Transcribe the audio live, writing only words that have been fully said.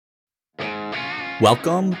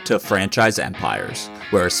Welcome to Franchise Empires,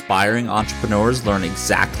 where aspiring entrepreneurs learn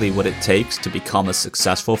exactly what it takes to become a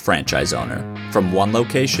successful franchise owner, from one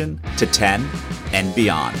location to 10 and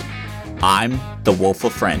beyond. I'm the Wolf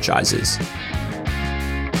of Franchises.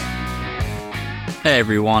 Hey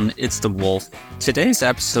everyone, it's the Wolf. Today's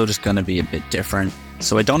episode is going to be a bit different,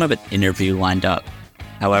 so I don't have an interview lined up.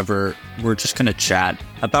 However, we're just going to chat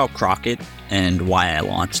about Crockett and why I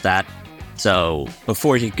launched that. So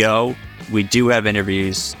before you go, we do have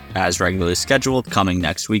interviews as regularly scheduled coming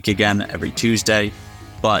next week again every Tuesday.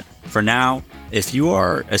 But for now, if you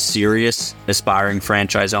are a serious aspiring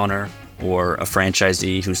franchise owner or a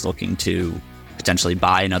franchisee who's looking to potentially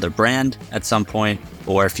buy another brand at some point,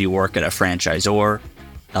 or if you work at a franchisor,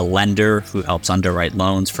 a lender who helps underwrite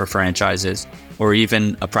loans for franchises, or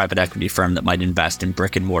even a private equity firm that might invest in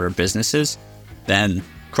brick and mortar businesses, then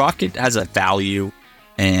Crockett has a value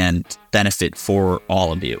and benefit for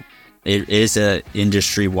all of you. It is an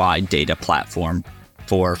industry-wide data platform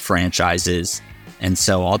for franchises. And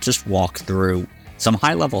so I'll just walk through some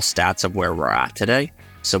high-level stats of where we're at today.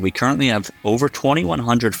 So we currently have over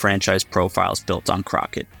 2,100 franchise profiles built on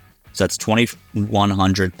Crockett. So that's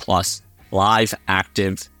 2,100 plus live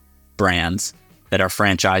active brands that are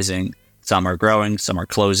franchising. Some are growing, some are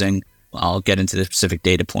closing. I'll get into the specific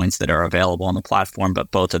data points that are available on the platform, but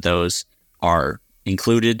both of those are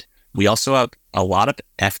included. We also have a lot of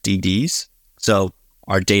FDDs. So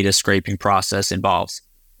our data scraping process involves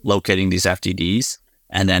locating these FDDs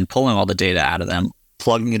and then pulling all the data out of them,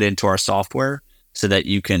 plugging it into our software so that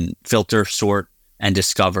you can filter, sort, and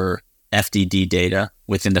discover FDD data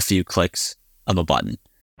within the few clicks of a button.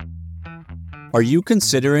 Are you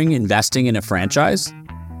considering investing in a franchise?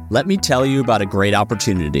 Let me tell you about a great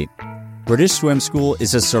opportunity. British Swim School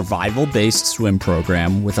is a survival-based swim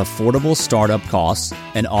program with affordable startup costs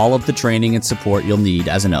and all of the training and support you'll need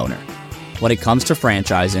as an owner. When it comes to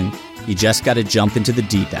franchising, you just got to jump into the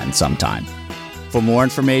deep end sometime. For more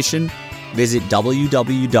information, visit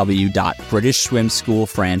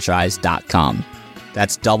www.britishswimschoolfranchise.com.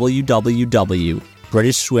 That's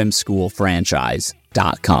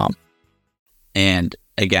www.britishswimschoolfranchise.com. And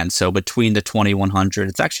again, so between the 2,100,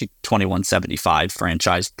 it's actually 2,175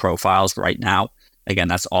 franchise profiles right now. Again,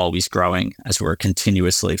 that's always growing as we're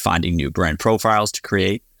continuously finding new brand profiles to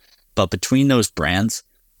create. But between those brands,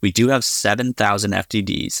 we do have 7,000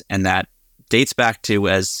 FDDs, and that dates back to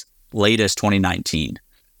as late as 2019.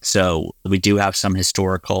 So we do have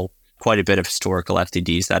quite a bit of historical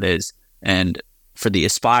FDDs, that is. And for the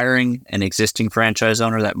aspiring and existing franchise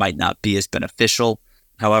owner, that might not be as beneficial.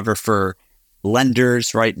 However, for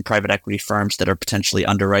lenders, right, and private equity firms that are potentially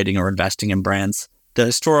underwriting or investing in brands, the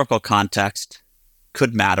historical context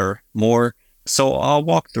could matter more. So I'll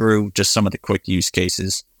walk through just some of the quick use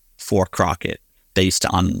cases for Crockett based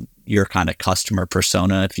on your kind of customer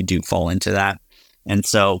persona, if you do fall into that. And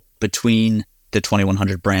so between the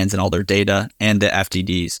 2,100 brands and all their data and the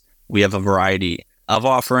FDDs, we have a variety of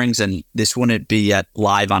offerings, and this wouldn't be yet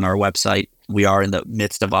live on our website. We are in the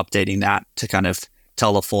midst of updating that to kind of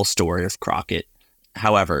tell the full story of Crockett.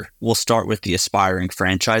 However, we'll start with the aspiring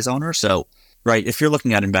franchise owner. So, right, if you're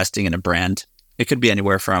looking at investing in a brand, it could be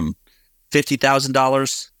anywhere from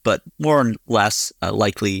 $50,000, but more or less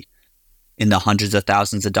likely in the hundreds of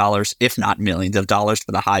thousands of dollars, if not millions of dollars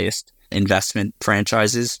for the highest investment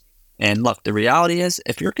franchises. And look, the reality is,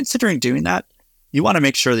 if you're considering doing that, you want to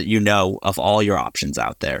make sure that you know of all your options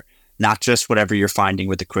out there, not just whatever you're finding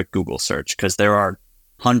with a quick Google search, because there are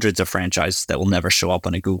hundreds of franchises that will never show up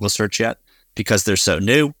on a Google search yet because they're so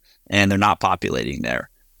new and they're not populating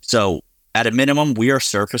there. So at a minimum, we are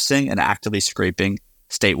surfacing and actively scraping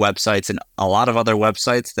state websites and a lot of other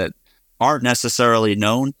websites that aren't necessarily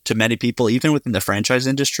known to many people, even within the franchise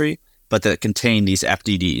industry, but that contain these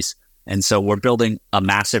FDDs. And so we're building a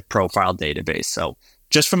massive profile database. So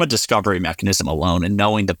just from a discovery mechanism alone and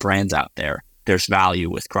knowing the brands out there, there's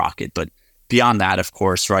value with Crockett. But beyond that, of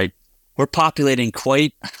course, right, we're populating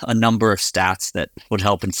quite a number of stats that would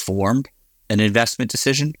help inform an investment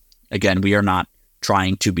decision. Again, we are not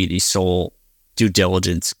trying to be the sole due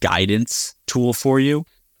diligence guidance tool for you.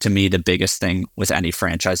 To me, the biggest thing with any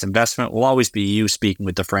franchise investment will always be you speaking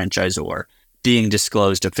with the franchisor, being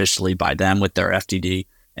disclosed officially by them with their FDD,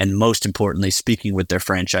 and most importantly, speaking with their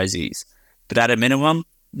franchisees. But at a minimum,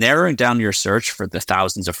 narrowing down your search for the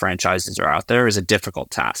thousands of franchises that are out there is a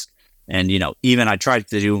difficult task. And, even I tried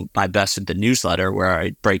to do my best with the newsletter where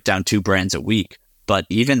I break down 2 brands a week. But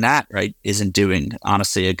even that, right, isn't doing,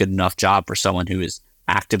 honestly, a good enough job for someone who is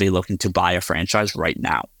actively looking to buy a franchise right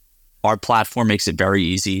now. Our platform makes it very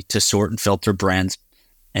easy to sort and filter brands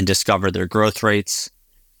and discover their growth rates,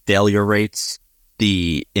 failure rates,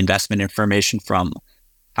 the investment information from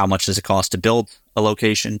how much does it cost to build a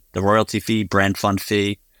location, the royalty fee, brand fund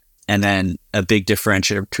fee, and then a big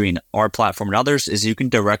differentiator between our platform and others is you can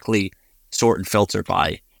directly sort and filter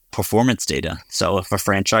by performance data. So if a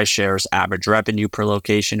franchise shares average revenue per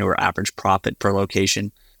location or average profit per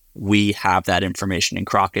location, we have that information in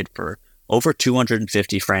Crockett for over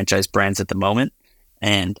 250 franchise brands at the moment.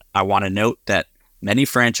 And I want to note that many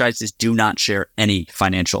franchises do not share any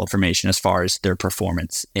financial information as far as their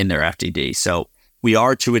performance in their FDD. So we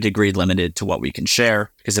are to a degree limited to what we can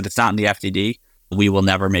share, because if it's not in the FDD, we will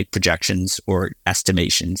never make projections or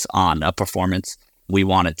estimations on a performance. We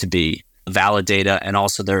want it to be valid data. And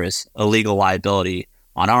also there is a legal liability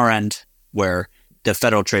on our end where the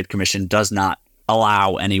Federal Trade Commission does not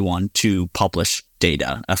allow anyone to publish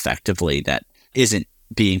data effectively that isn't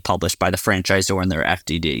being published by the franchisor in their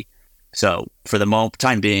FDD. So for the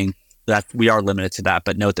time being, that we are limited to that,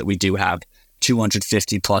 but note that we do have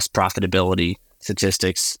 250 plus profitability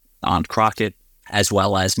statistics on Crockett, as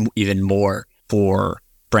well as even more for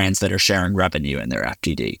brands that are sharing revenue in their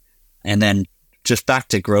FDD. And then just back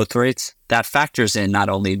to growth rates, that factors in not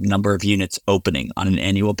only the number of units opening on an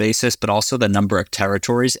annual basis, but also the number of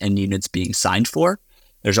territories and units being signed for.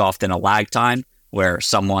 There's often a lag time where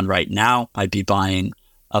someone right now might be buying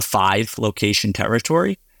a 5-location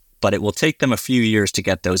territory, but it will take them a few years to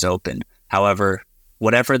get those open. However,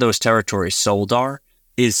 whatever those territories sold are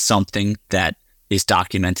is something that is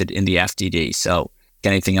documented in the FDD. So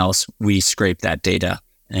anything else, we scrape that data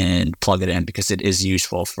and plug it in because it is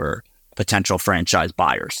useful for potential franchise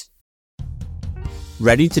buyers.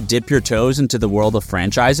 Ready to dip your toes into the world of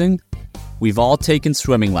franchising? We've all taken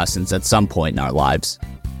swimming lessons at some point in our lives.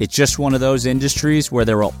 It's just one of those industries where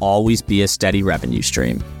there will always be a steady revenue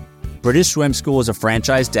stream. British Swim School is a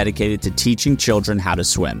franchise dedicated to teaching children how to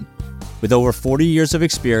swim. With over 40 years of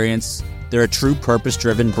experience, they're a true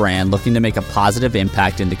purpose-driven brand looking to make a positive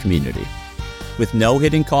impact in the community. With no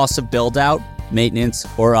hidden costs of build-out, maintenance,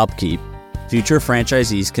 or upkeep, future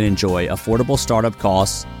franchisees can enjoy affordable startup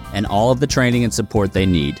costs and all of the training and support they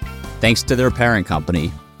need, thanks to their parent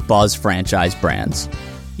company, Buzz Franchise Brands.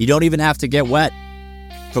 You don't even have to get wet.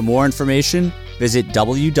 For more information, visit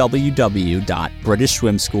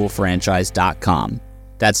www.britishswimschoolfranchise.com.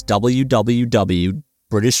 That's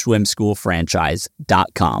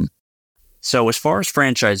www.britishswimschoolfranchise.com. So as far as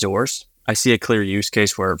franchisors, I see a clear use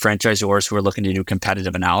case where franchisors who are looking to do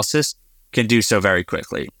competitive analysis can do so very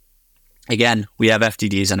quickly. Again, we have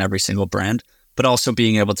FDDs on every single brand, but also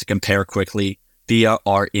being able to compare quickly via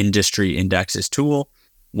our industry indexes tool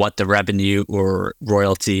what the revenue or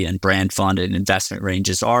royalty and brand fund and investment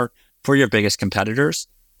ranges are for your biggest competitors.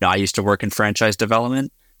 I used to work in franchise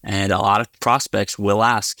development, and a lot of prospects will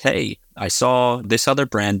ask, hey, I saw this other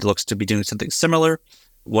brand looks to be doing something similar.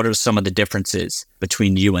 What are some of the differences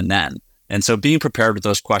between you and them? And so being prepared with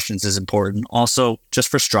those questions is important. Also, just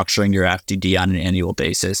for structuring your FDD on an annual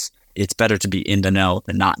basis, it's better to be in the know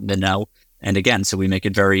than not in the know. And again, so we make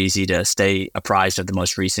it very easy to stay apprised of the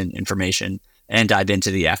most recent information and dive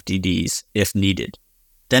into the FDDs if needed.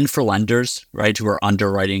 Then for lenders, right, who are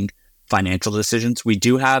underwriting financial decisions, we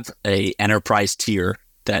do have a enterprise tier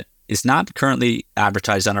that is not currently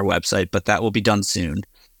advertised on our website, but that will be done soon.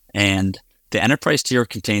 And the enterprise tier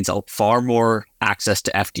contains far more access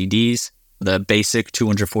to FDDs. The basic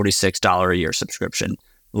 $246 a year subscription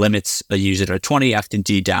limits a user to 20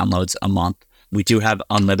 FDD downloads a month. We do have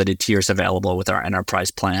unlimited tiers available with our enterprise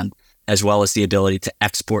plan, as well as the ability to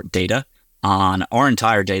export data on our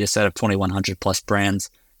entire data set of 2,100 plus brands.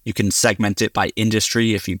 You can segment it by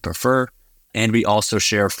industry if you prefer. And we also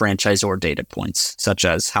share franchisor data points, such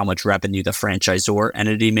as how much revenue the franchisor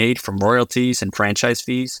entity made from royalties and franchise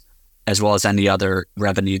fees, as well as any other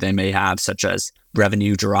revenue they may have, such as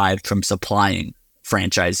revenue derived from supplying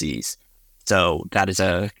franchisees. So that is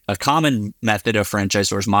a common method of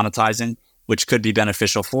franchisors monetizing, which could be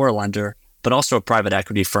beneficial for a lender, but also a private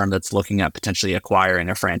equity firm that's looking at potentially acquiring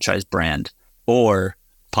a franchise brand, or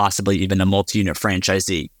possibly even a multi-unit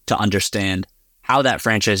franchisee to understand how that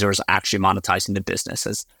franchisor is actually monetizing the business.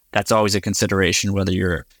 As that's always a consideration, whether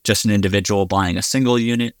you're just an individual buying a single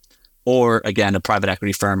unit, or again, a private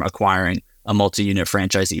equity firm acquiring a multi-unit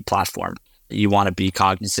franchisee platform. You want to be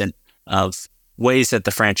cognizant of ways that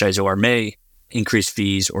the franchisor may increase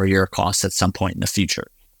fees or your costs at some point in the future.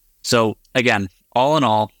 So again, all in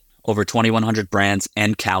all, over 2,100 brands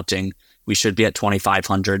and counting. We should be at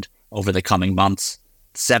 2,500 over the coming months,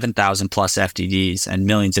 7,000 plus FDDs and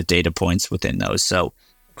millions of data points within those. So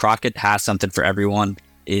Crockett has something for everyone.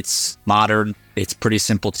 It's modern, it's pretty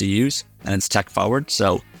simple to use, and it's tech forward.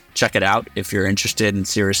 So check it out if you're interested in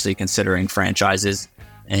seriously considering franchises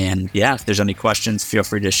And yeah, if there's any questions, feel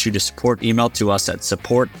free to shoot a support email to us at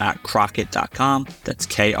support@crockit.com. That's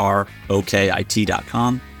KROKIT.com.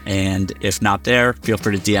 And if not there, feel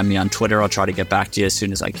free to DM me on Twitter. I'll try to get back to you as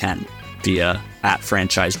soon as I can via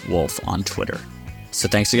 @FranchiseWolf on Twitter. So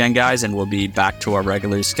thanks again, guys, and we'll be back to our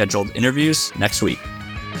regularly scheduled interviews next week.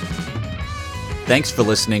 Thanks for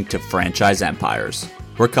listening to Franchise Empires.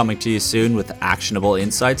 We're coming to you soon with actionable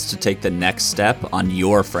insights to take the next step on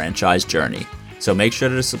your franchise journey. So make sure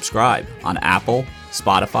to subscribe on Apple,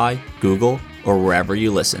 Spotify, Google, or wherever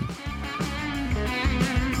you listen.